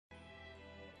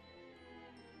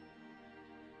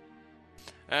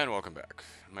And welcome back.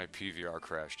 My PVR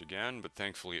crashed again, but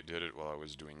thankfully it did it while I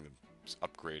was doing the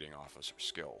upgrading officer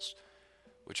skills,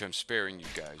 which I'm sparing you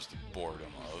guys the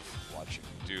boredom of watching me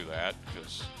do that,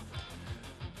 because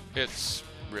it's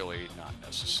really not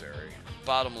necessary.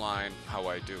 Bottom line, how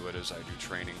I do it is I do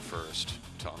training first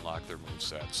to unlock their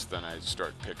movesets, then I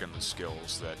start picking the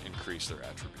skills that increase their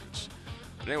attributes.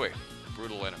 But anyway,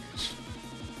 brutal enemies.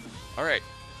 Alright,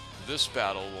 this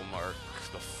battle will mark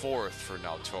the fourth for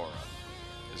Naotora,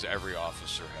 as every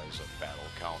officer has a battle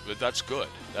count. But that's good.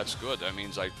 That's good. That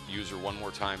means I use her one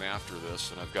more time after this,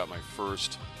 and I've got my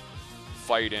first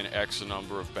fight in X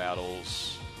number of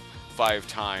battles, fight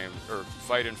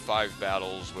in 5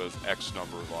 battles with X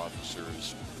number of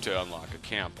officers to unlock a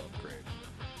camp upgrade.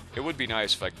 It would be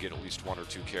nice if I could get at least 1 or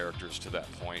 2 characters to that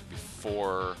point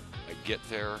before I get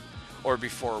there, or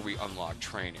before we unlock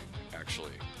training,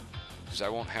 actually. Because I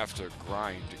won't have to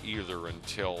grind either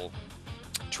until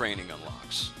training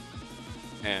unlocks.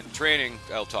 And training,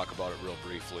 I'll talk about it real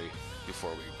briefly before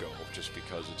we go, just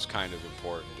because it's kind of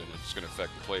important and it's going to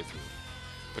affect the playthrough.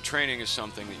 But training is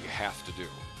something that you have to do.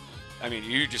 I mean,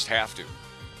 you just have to.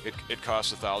 It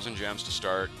costs 1,000 gems to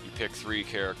start, you pick 3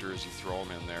 characters, you throw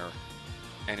them in there,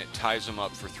 and it ties them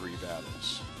up for 3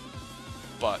 battles.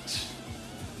 But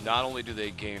not only do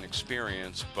they gain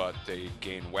experience, but they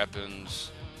gain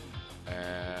weapons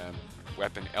and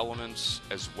weapon elements,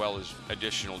 as well as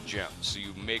additional gems. So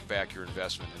you make back your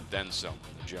investment and then some,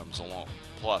 the gems alone,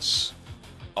 plus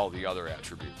all the other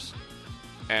attributes.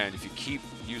 And if you keep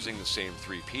using the same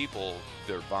 3 people,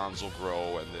 their bonds will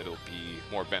grow and it'll be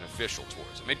more beneficial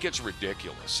towards them. It gets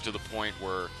ridiculous to the point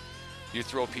where you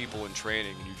throw people in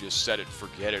training and you just set it and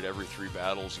forget it every 3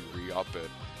 battles, you re-up it.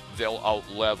 They'll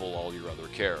out-level all your other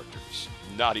characters.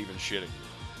 Not even shitting you.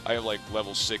 I have like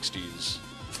level 60s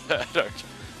that are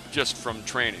just from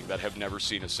training that have never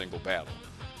seen a single battle.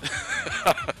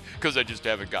 Because I just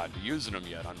haven't gotten to using them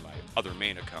yet on my other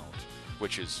main account,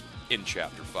 which is in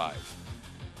Chapter 5.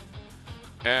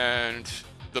 And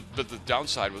the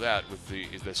downside with that, with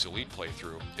this Elite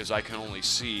playthrough, is I can only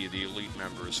see the Elite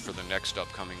members for the next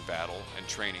upcoming battle, and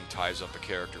training ties up a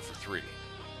character for 3.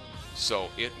 So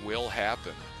it will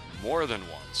happen more than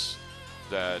once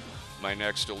that my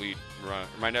next Elite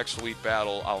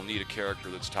battle, I'll need a character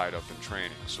that's tied up in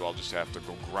training, so I'll just have to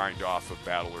go grind off a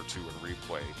battle or 2 in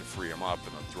replay to free them up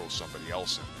and then throw somebody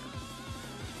else in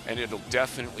there. And it'll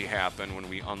definitely happen when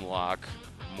we unlock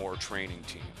more training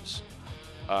teams.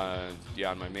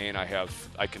 Yeah, on my main I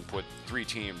can put 3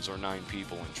 teams or 9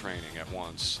 people in training at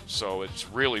once, so it's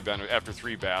really been, after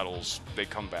 3 battles, they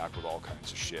come back with all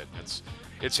kinds of shit, and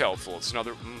it's helpful. It's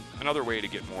another way to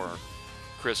get more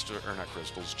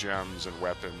gems and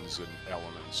weapons and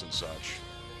elements and such.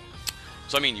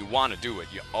 So I mean, you want to do it.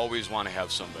 You always want to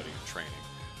have somebody in training.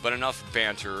 But enough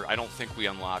banter. I don't think we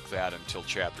unlock that until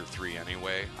Chapter 3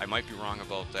 anyway. I might be wrong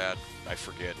about that. I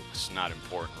forget. It's not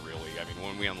important, really. I mean,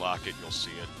 when we unlock it, you'll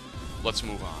see it. Let's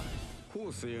move on.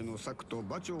 後世の策と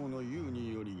馬長の勇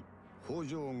により北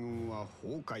条軍は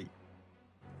崩壊。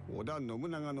織田信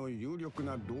長の有力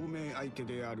な同盟相手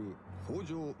である北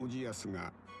条氏康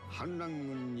が反乱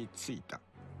軍についた。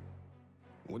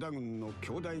織田軍の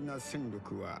強大な戦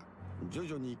力は徐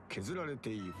々に削られて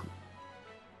いく。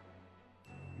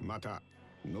また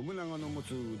信長の持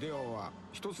つ腕輪は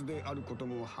一つであること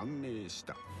も判明し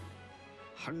た。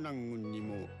反乱軍に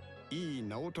もいい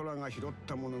直虎が拾っ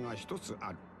たものが一つ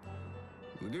ある。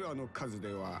腕輪の数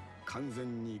では完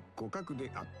全に互角で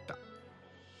あった。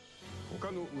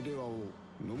他の腕輪を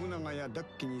信長や奪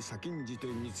旗に先んじて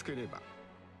見つければ、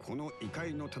この異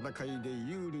界の戦いで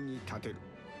有利に立てる。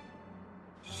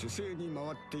守勢に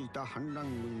回っていた反乱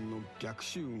軍の逆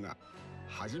襲が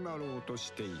始まろうと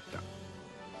していた。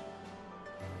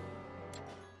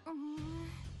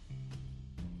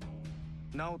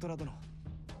直虎殿、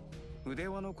腕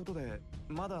輪のことで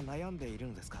まだ悩んでいる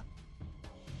のですか？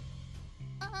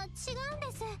違うん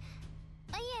です。い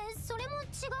え、それも違わな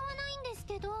いんです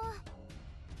けど、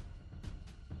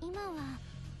今は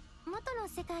元の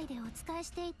世界でお仕え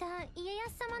していた家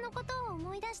康様のことを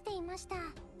思い出していました。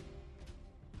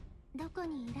どこ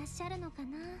にいらっしゃるのか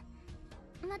な、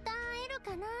また会える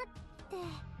かなって。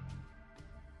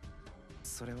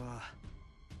それは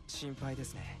心配で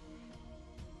すね。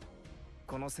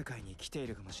この世界に来てい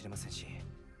るかもしれませんし、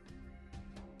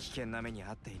危険な目に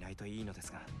遭っていないといいのです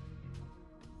が。は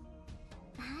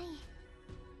い。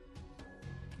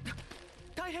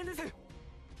大変です。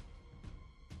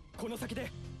この先で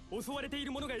襲われてい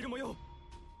る者がいる模様。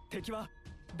敵は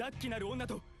ダッキなる女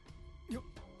と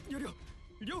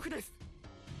呂布です。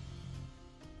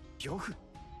呂布？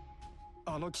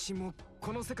あの鬼神も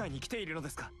この世界に来ているので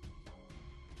すか？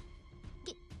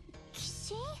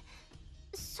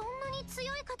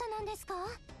強い方なんですか？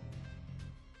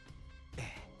ええ、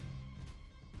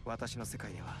私の世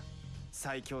界では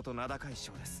最強と名高い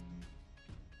将です。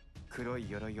黒い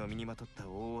鎧を身にまとった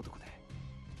大男で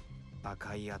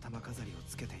赤い頭飾りを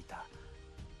つけていた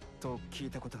と聞い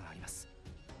たことがあります。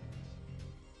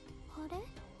あれ、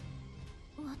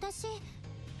私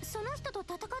その人と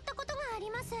戦ったことがあり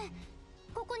ます。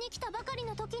ここに来たばかり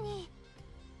の時に。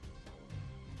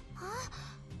あ、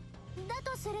だ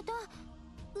とすると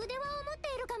腕輪を持っ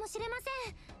ているかもしれま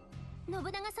せん。信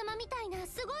長様みたいな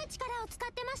すごい力を使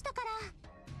ってましたから。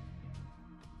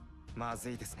まず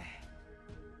いですね。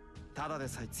ただで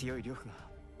さえ強い呂布が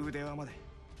腕輪まで。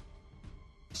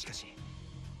しかし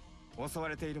襲わ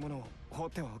れている者を放っ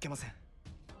てはおけません。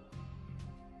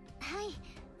はい、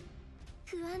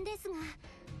不安ですが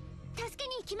助け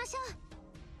に行きましょう。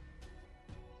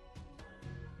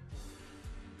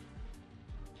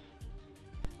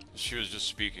She was just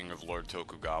speaking of Lord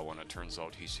Tokugawa, and it turns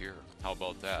out he's here. How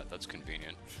about that? That's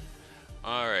convenient.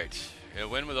 Alright. A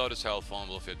win without his health falling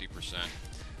below 50%.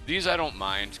 These I don't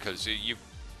mind, because you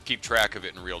keep track of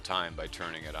it in real time by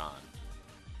turning it on.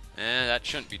 That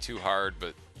shouldn't be too hard,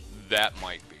 but that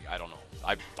might be. I don't know.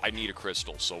 I need a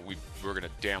crystal, so we're going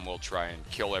to damn well try and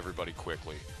kill everybody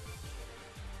quickly.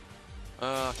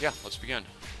 Yeah, let's begin.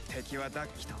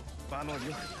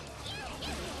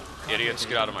 Idiots,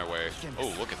 get out of my way.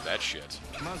 Oh, look at that shit.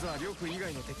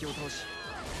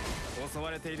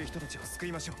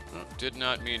 Did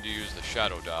not mean to use the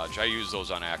shadow dodge. I use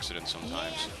those on accident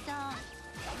sometimes.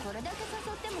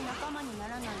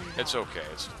 It's okay.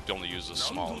 It's only use a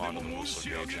small amount of the Musa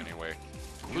gauge anyway.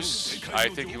 I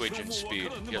think Yue Jin's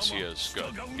speed. Yes, he is.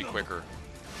 Good. Be quicker.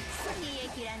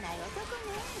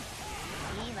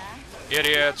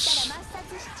 Idiots!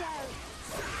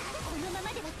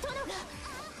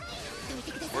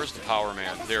 Where's the Power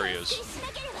Man? There he is.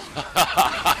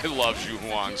 I love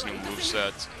Huang's new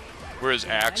moveset, where his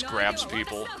axe grabs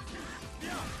people.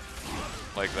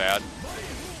 Like that.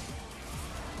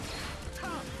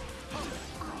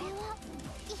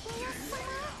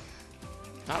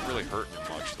 Not really hurting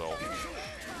him much, though.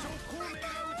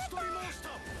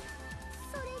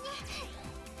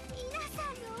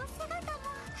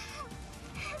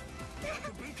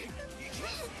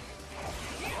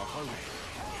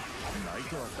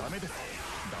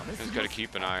 He's got to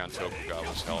keep an eye on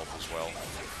Tokugawa's health as well.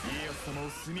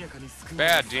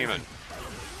 Bad demon.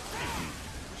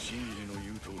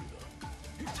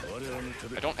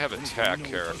 I don't have a tech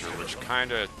character, which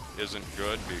kind of isn't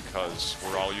good because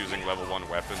we're all using level 1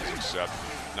 weapons except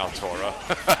Naotora.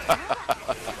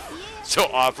 So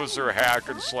officer hack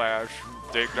and slash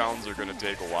takedowns are going to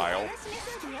take a while.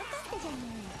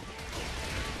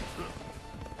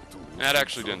 That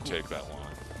actually didn't take that long.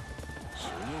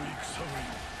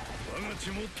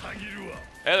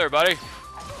 Hey there, buddy.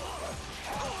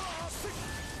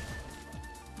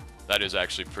 That is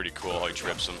actually pretty cool how he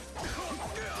trips him.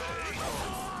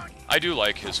 I do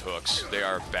like his hooks. They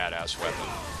are a badass weapon.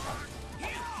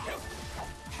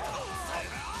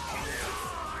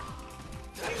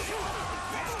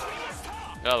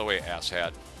 Get out of the way,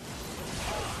 asshat.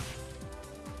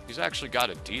 He's actually got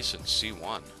a decent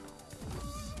C1.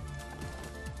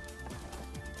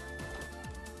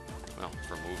 Well,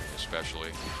 for moving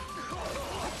especially.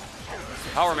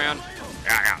 Power Man.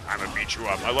 Yeah, I'm gonna beat you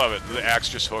up. I love it. The axe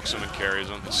just hooks him and carries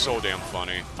him. It's so damn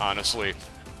funny, honestly.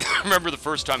 I remember the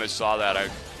first time I saw that, I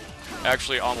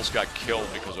actually almost got killed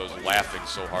because I was laughing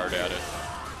so hard at it.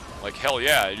 Like, hell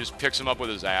yeah, he just picks him up with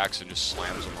his axe and just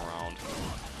slams him around.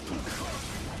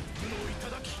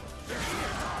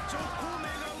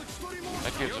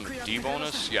 That gives him a D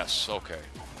bonus? Yes, okay.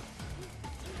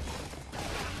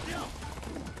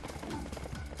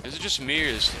 Is it just me, or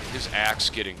is his axe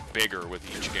getting bigger with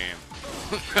each game?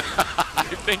 I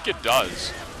think it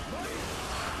does.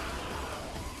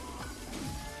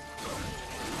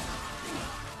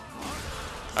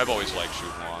 I've always liked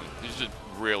Huang. He's just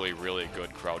really, really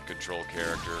good crowd control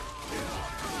character.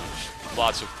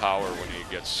 Lots of power when he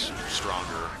gets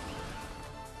stronger.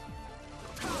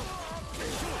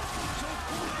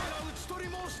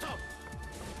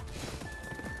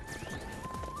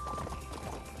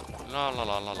 La la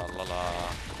la la la la la.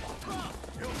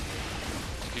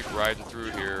 Keep riding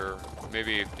through here.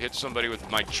 Maybe hit somebody with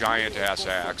my giant ass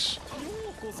axe.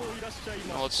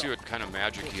 Well, let's see what kind of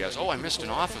magic he has. Oh, I missed an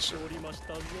officer.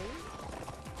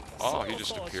 Oh, he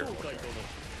just appeared.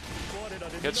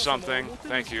 Hit something.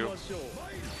 Thank you.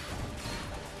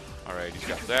 Alright, he's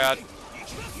got that.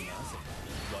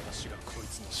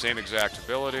 Same exact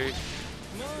ability.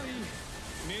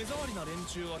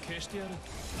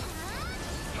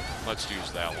 Let's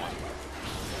use that one.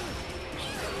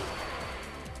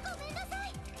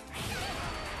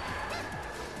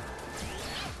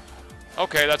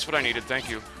 Okay, that's what I needed. Thank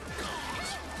you.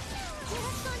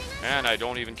 And I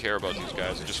don't even care about these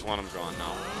guys. I just want them gone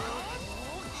now.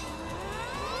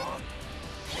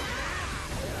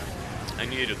 I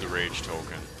needed the rage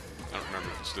token. I don't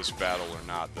remember if it's this battle or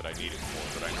not that I need it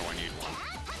for, but I know I need one.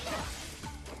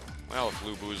 Well, if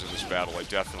Lu Bu's in this battle, I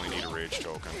definitely need a rage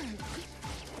token.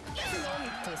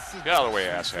 Get out of the way,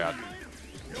 asshat.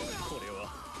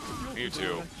 You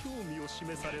too.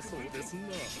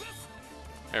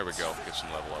 There we go. Get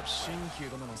some level ups.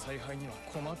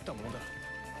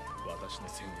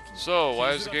 So,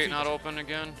 why is the gate not open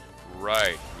again?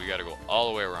 Right. We gotta go all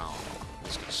the way around.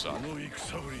 This could suck.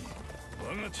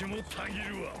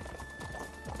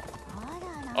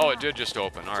 Oh, it did just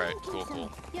open. Alright, cool,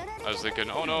 cool. I was thinking,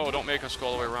 oh no, don't make us go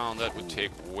all the way around. That would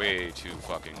take way too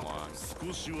fucking long.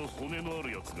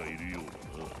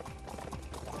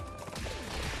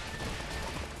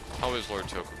 How is Lord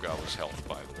Tokugawa's health,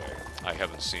 by the way? I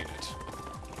haven't seen it.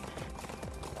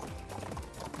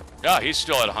 Yeah, he's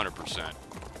still at 100%.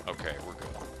 Okay, we're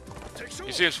good.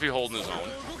 He seems to be holding his own.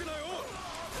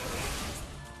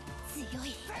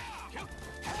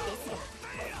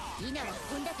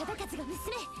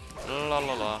 La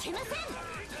la la.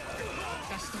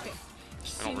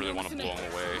 I don't really want to blow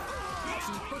him away.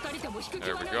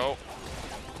 There we go.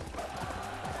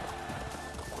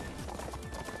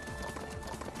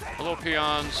 Hello,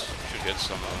 peons. Should hit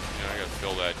some of them. Yeah, I gotta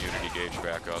fill that unity gauge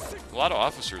back up. A lot of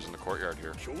officers in the courtyard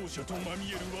here.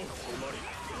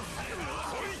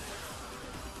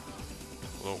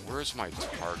 Well, where's my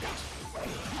target?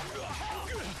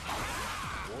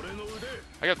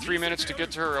 I got 3 minutes to get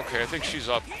to her. Okay, I think she's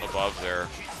up above there.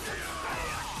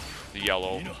 The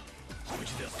yellow.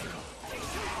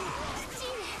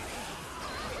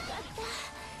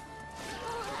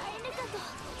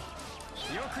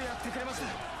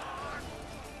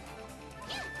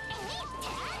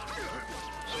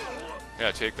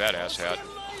 Yeah, take that, asshat.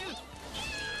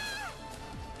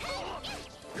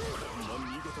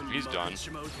 He's done.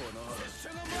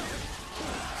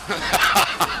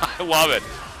 I love it.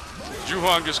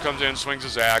 Huang just comes in, swings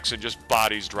his axe, and just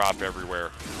bodies drop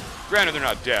everywhere. Granted, they're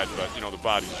not dead, but, you know, the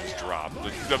bodies just drop.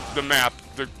 The map,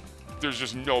 there's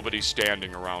just nobody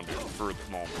standing around it for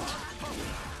the moment.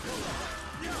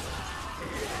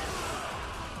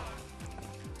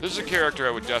 This is a character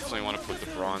I would definitely want to put the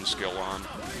bronze skill on.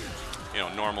 You know,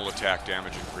 normal attack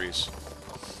damage increase.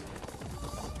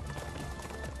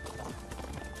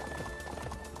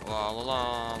 La la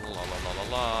la, la la la la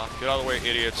la. Get out of the way,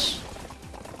 idiots.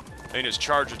 And his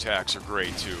charge attacks are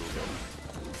great, too.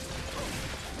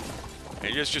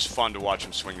 And it's just fun to watch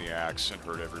him swing the axe and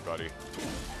hurt everybody.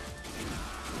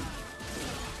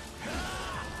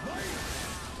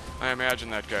 I imagine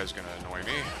that guy's gonna annoy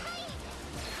me.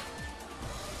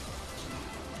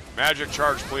 Magic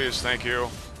charge, please. Thank you.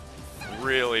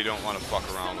 Really don't want to fuck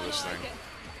around with this thing.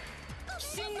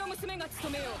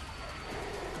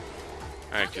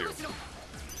 Thank you.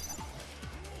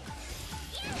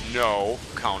 No.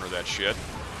 Counter that shit.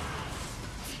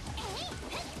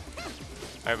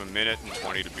 I have a minute and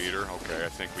 20 to beat her. Okay, I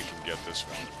think we can get this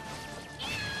one.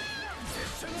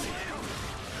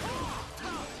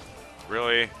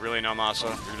 Really? Really,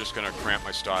 Namasa? You're just gonna cramp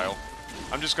my style?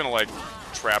 I'm just gonna, like,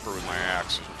 trap her with my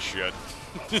axe and shit.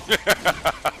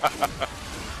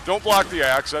 Don't block the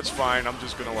axe, that's fine. I'm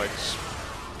just gonna, like,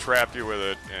 trap you with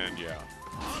it, and yeah.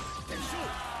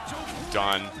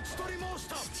 Done.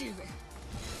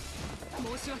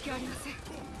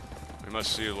 We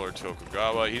must see Lord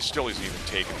Tokugawa. He still isn't even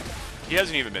taken. He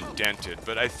hasn't even been dented,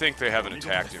 but I think they haven't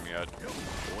attacked him yet.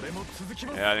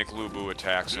 Yeah, I think Lu Bu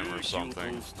attacks him or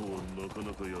something.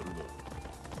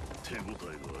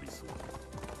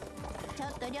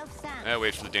 Yeah,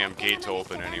 wait for the damn gate to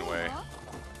open anyway.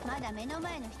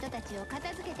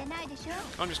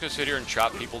 I'm just gonna sit here and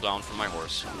chop people down from my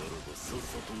horse.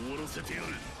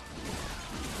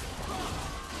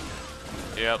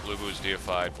 Yep, Lu Bu's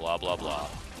deified, blah blah blah.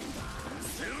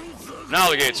 Now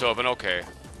the gate's open, okay.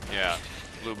 Yeah,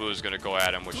 Lu Bu is gonna go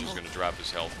at him, which is gonna drop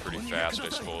his health pretty fast, I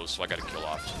suppose, so I gotta kill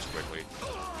officers quickly.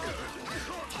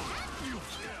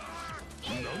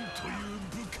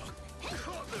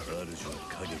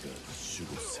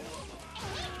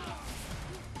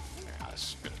 Yeah, this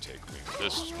is gonna take me.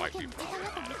 This might be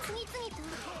problematic.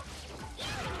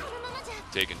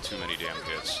 Taking too many damn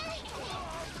hits.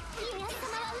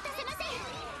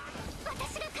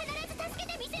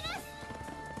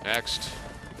 Next.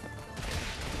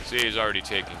 See, he's already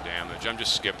taking damage. I'm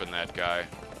just skipping that guy.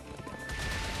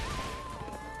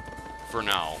 For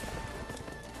now.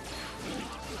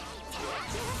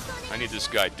 I need this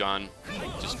guy done.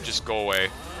 Just go away.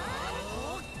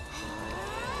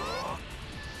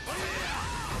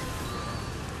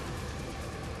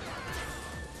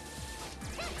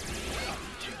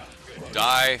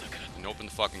 Die and open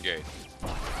the fucking gate.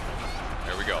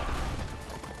 There we go.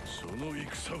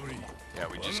 Yeah,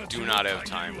 we just do not have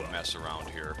time to mess around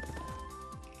here.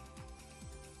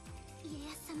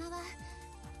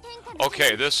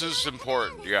 Okay, this is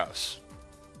important, yes.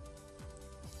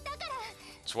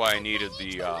 That's why I needed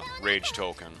the rage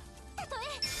token.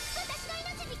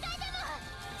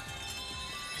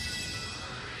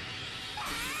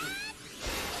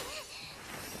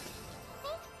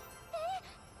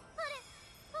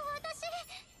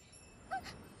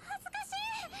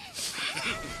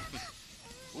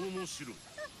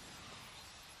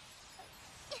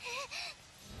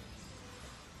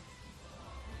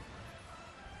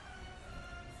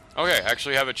 Okay,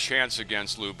 actually have a chance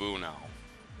against Lu Bu now.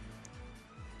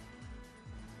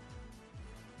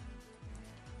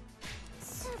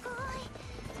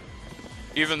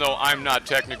 Even though I'm not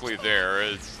technically there,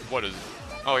 it's, what is...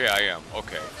 Oh yeah, I am.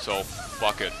 Okay, so,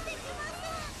 fuck it.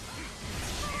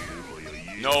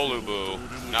 No, Lu Bu.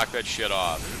 Knock that shit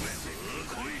off.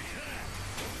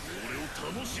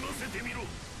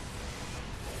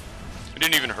 I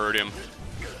didn't even hurt him.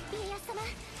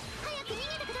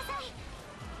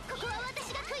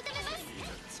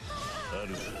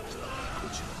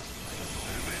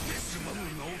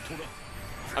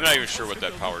 I'm not even sure what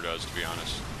that power does, to be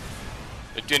honest.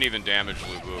 It didn't even damage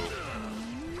Lu Bu.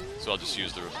 So I'll just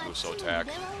use the Russo attack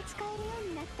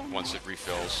once it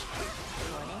refills.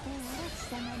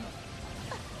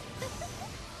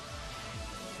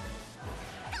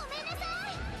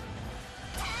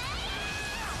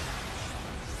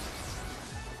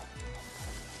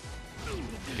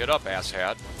 Get up,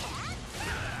 asshat.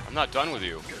 I'm not done with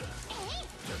you.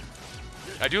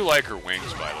 I do like her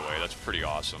wings, by the way. That's pretty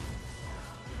awesome.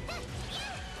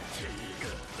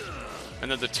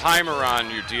 And then the timer on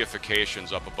your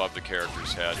deification's up above the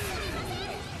character's head.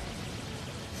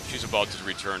 She's about to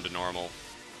return to normal.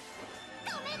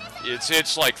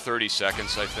 It's like 30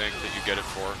 seconds, I think, that you get it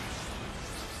for.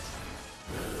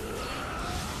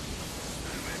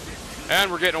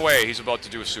 And we're getting away. He's about to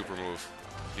do a super move.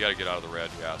 You gotta get out of the red,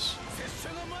 yes.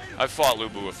 I've fought Lu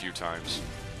Bu a few times.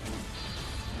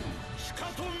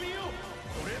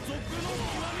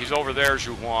 He's over there,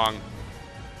 Huang.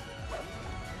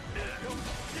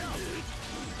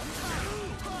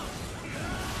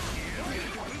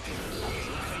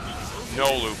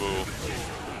 No, Lu Bu.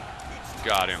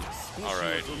 Got him.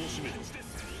 Alright.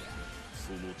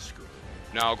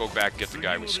 Now I'll go back and get the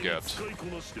guy we skipped.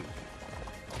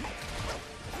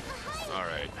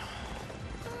 Alright.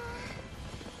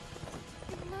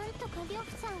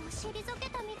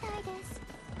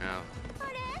 Yeah.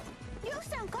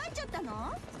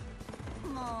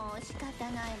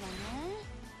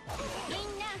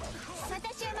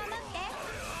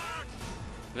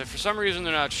 For some reason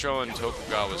they're not showing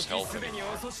Tokugawa's health anymore.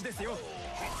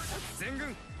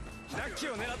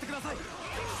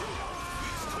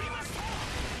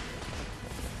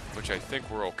 Which I think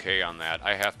we're okay on that.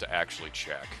 I have to actually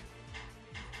check.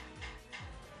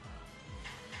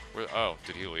 Oh,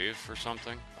 did he leave or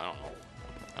something? I don't know.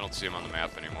 I don't see him on the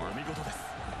map anymore.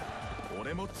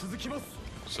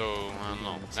 So, I don't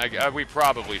know. We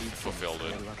probably fulfilled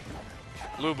it.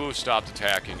 Lu Bu stopped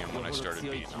attacking him when I started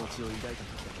beating him.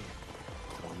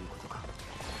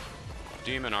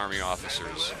 Demon army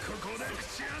officers.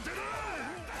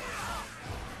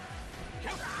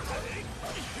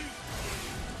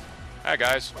 Hi,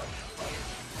 guys.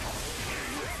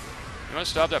 You want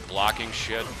to stop that blocking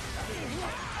shit?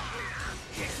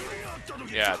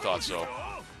 Yeah, I thought so.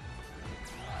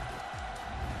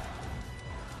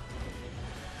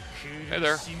 Hey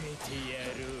there.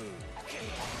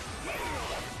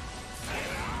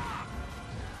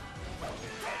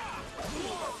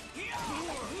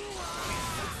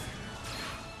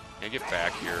 Yeah, get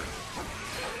back here.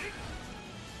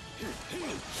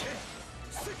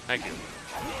 Thank you.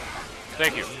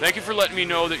 Thank you. Thank you for letting me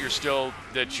know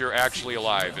that you're actually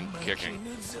alive and kicking.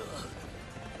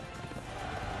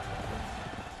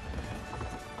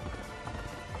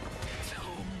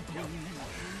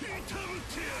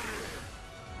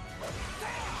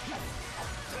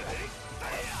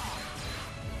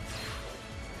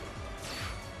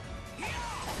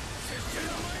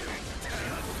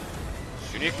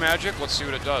 Unique magic, let's see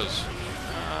what it does.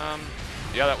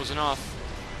 Yeah, that was enough.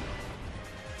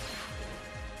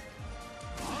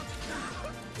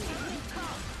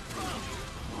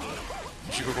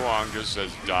 Huang just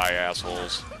says, die,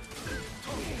 assholes.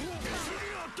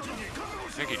 I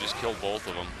think he just killed both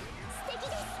of them.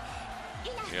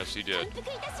 Yes, he did.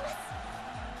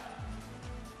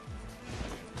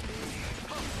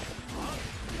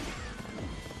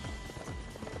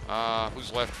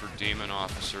 Who's left for demon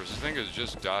officers? I think it's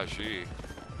just Dashi.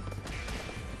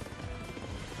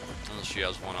 Unless she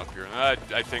has one up here. I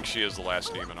think she is the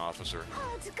last demon officer.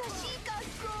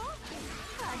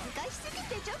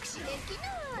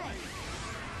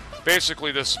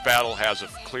 Basically, this battle has a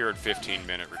cleared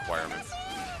 15-minute requirement.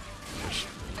 Which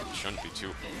shouldn't be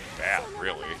too bad,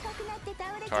 really.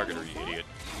 Target her, you idiot.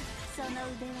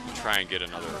 Try and get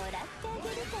another...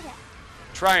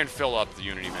 Try and fill up the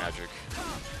Unity magic.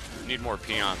 Need more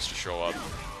peons to show up.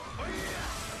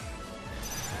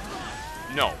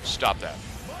 No, stop that.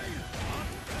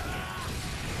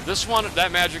 This one,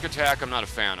 that magic attack, I'm not a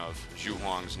fan of.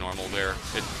 Huang's normal there.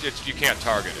 You can't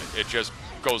target it. It just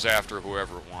goes after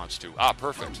whoever it wants to. Ah,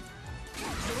 perfect.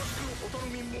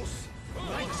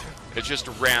 It's just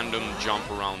a random jump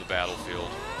around the battlefield.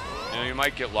 You know, you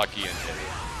might get lucky and hit it.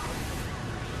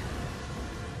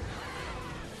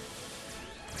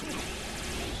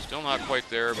 Still not quite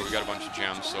there, but we got a bunch of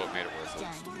gems, so it made it worth it.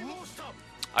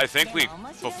 I think we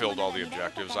fulfilled all the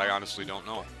objectives. I honestly don't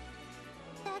know.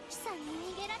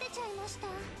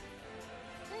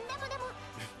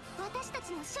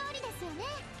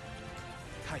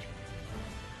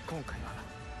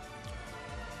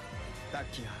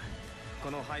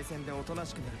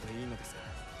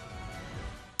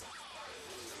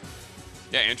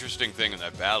 Yeah, interesting thing in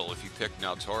that battle, if you pick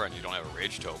Naotora and you don't have a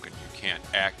rage token, you can't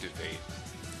activate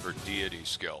her deity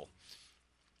skill.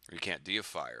 Or you can't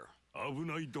deify her. 危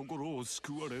ないところを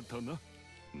救われたな、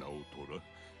ナオトラ。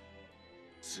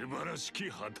素晴らしき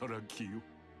働きよ。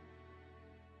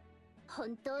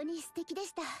本当に素敵で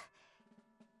した。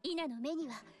イナの目に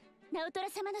はナオトラ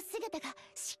様の姿が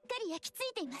しっかり焼き付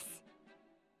いています。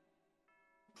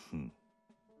そん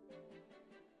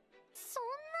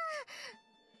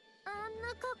な、あんな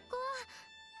格好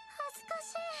恥ずか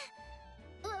しい。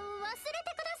忘れて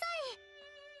くださ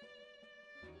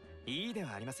い。いいで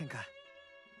はありませんか。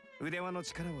腕輪の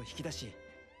力を引き出し、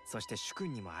そして主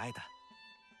君にも会えた。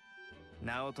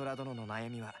ナオトラ殿の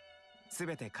悩みは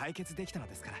全て解決できたの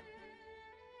ですから。確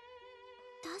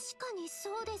かに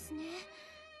そうですね。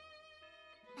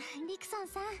リクソン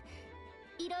さん、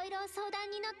いろいろ相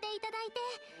談に乗っていただいて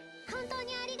本当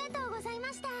にありがとうござい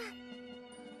ました。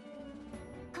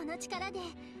この力で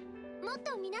もっ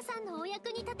と皆さんのお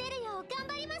役に立てるよう頑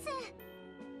張ります。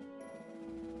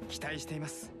期待していま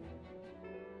す。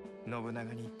信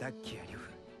長にダッキや呂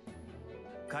布、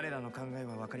彼らの考え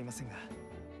は分かりませんが、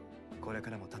これ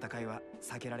からも戦いは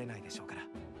避けられないでしょうから。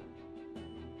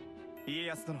家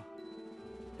康殿、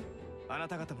あな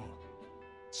た方も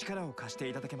力を貸して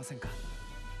いただけませんか。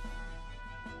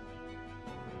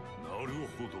なる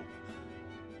ほど、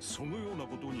そのような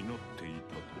ことになってい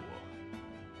たとは。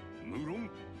無論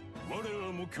我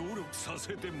らも協力さ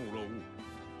せてもらおう。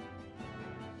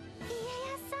家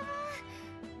康様、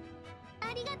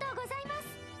ありがとうございま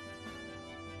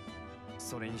す。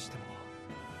それにしても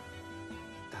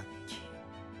ダッキ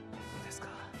ですか。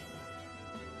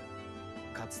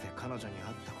かつて彼女に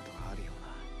会ったことがあるような。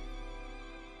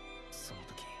その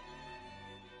時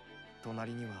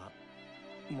隣には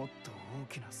もっと大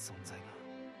きな存在が。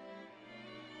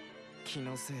気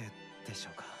のせいでしょ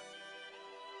うか。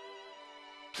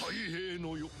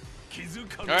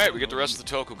Alright, we get the rest of the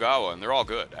Tokugawa, and they're all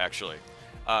good, actually.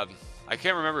 I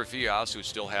can't remember if Ieyasu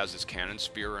still has his cannon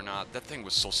spear or not. That thing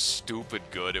was so stupid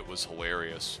good, it was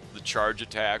hilarious. The charge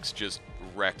attacks just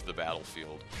wrecked the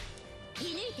battlefield.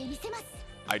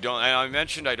 I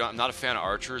mentioned I'm not a fan of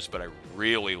archers, but I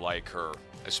really like her.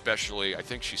 Especially, I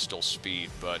think she's still speed,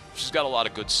 but she's got a lot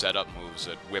of good setup moves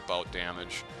that whip out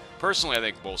damage. Personally, I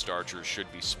think most archers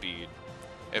should be speed.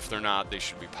 If they're not, they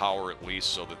should be power at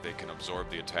least so that they can absorb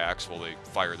the attacks while they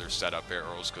fire their setup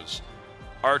arrows, because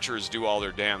archers do all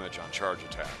their damage on charge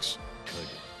attacks.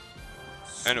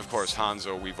 And of course,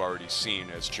 Hanzo we've already seen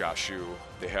as Jashu.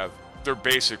 They're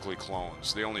basically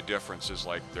clones. The only difference is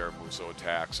like their Muso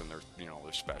attacks and their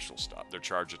special stuff. Their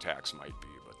charge attacks might be,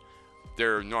 but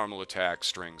their normal attack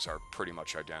strings are pretty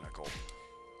much identical.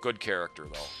 Good character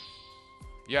though.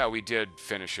 Yeah, we did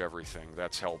finish everything.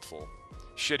 That's helpful.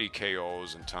 Shitty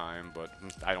KOs in time, but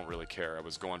I don't really care. I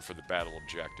was going for the battle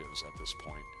objectives at this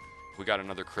point. We got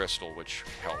another crystal, which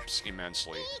helps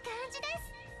immensely.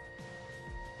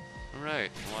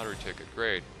 Alright, lottery ticket,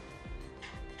 great.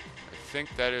 I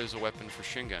think that is a weapon for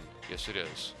Shingen. Yes, it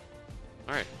is.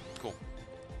 Alright, cool.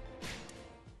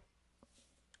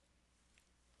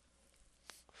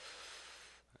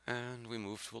 And we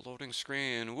move to a loading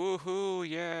screen. Woohoo,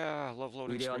 yeah! Love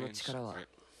loading screens. Right.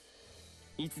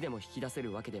 いつでも引き出せ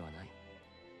るわけではない。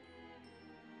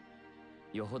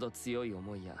よほど強い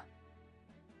思いや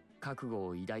覚悟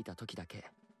を抱いた時だけ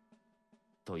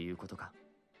ということか。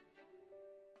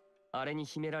あれに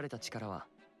秘められた力は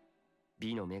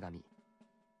美の女神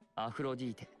アフロデ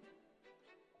ィーテ。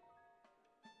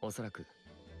おそらく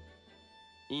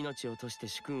命を賭して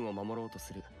主君を守ろうと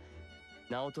する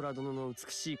ナオトラ殿の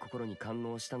美しい心に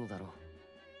感応したのだろう。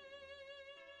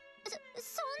そん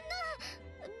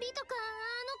な美とかあ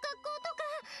の格好とか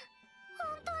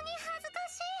本当に恥ずか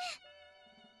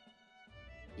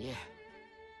しい。いえ、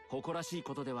誇らしい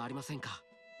ことではありませんか。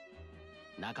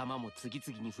仲間も次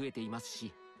々に増えています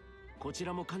し、こち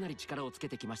らもかなり力をつけ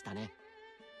てきましたね。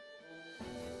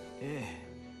え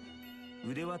え、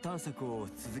腕輪探索を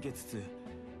続けつつ、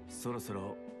そろそ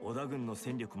ろ織田軍の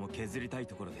戦力も削りたい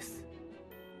ところです。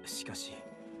しかし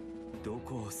ど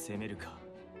こを攻めるか。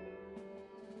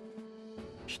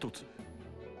一つ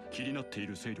気になってい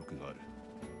る勢力がある。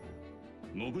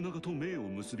信長と盟を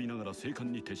結びながら静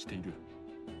観に徹している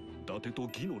伊達と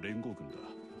義の連合軍だ。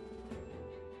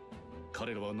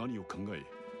彼らは何を考え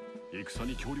戦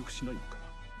に協力しないのか。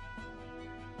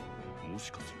も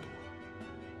しかする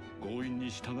と強引に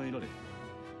従えられ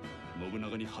信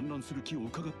長に反乱する気を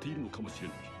伺っているのかもしれ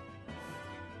な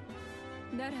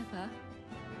い。ならば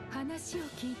話を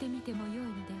聞いてみてもよい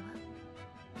ので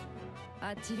は。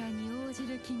あちらに応じ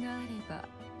る気があれば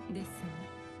です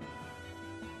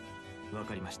が。わ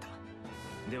かりました。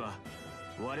では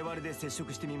我々で接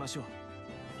触してみましょう。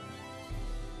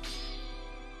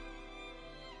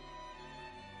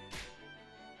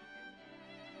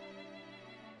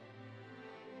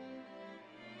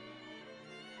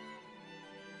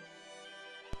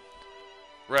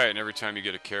Right, and every time you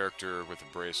get a character with a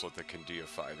bracelet that can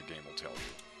deify, the game will tell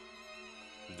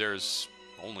you. There's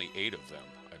only 8 of them,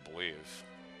 I believe.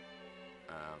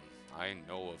 I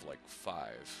know of like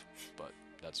 5, but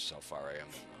that's how far I am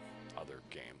in the other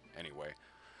game. Anyway,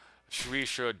 we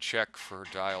should check for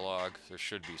dialogue. There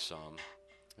should be some.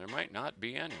 There might not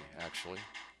be any, actually.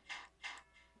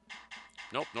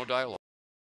 Nope, no dialogue.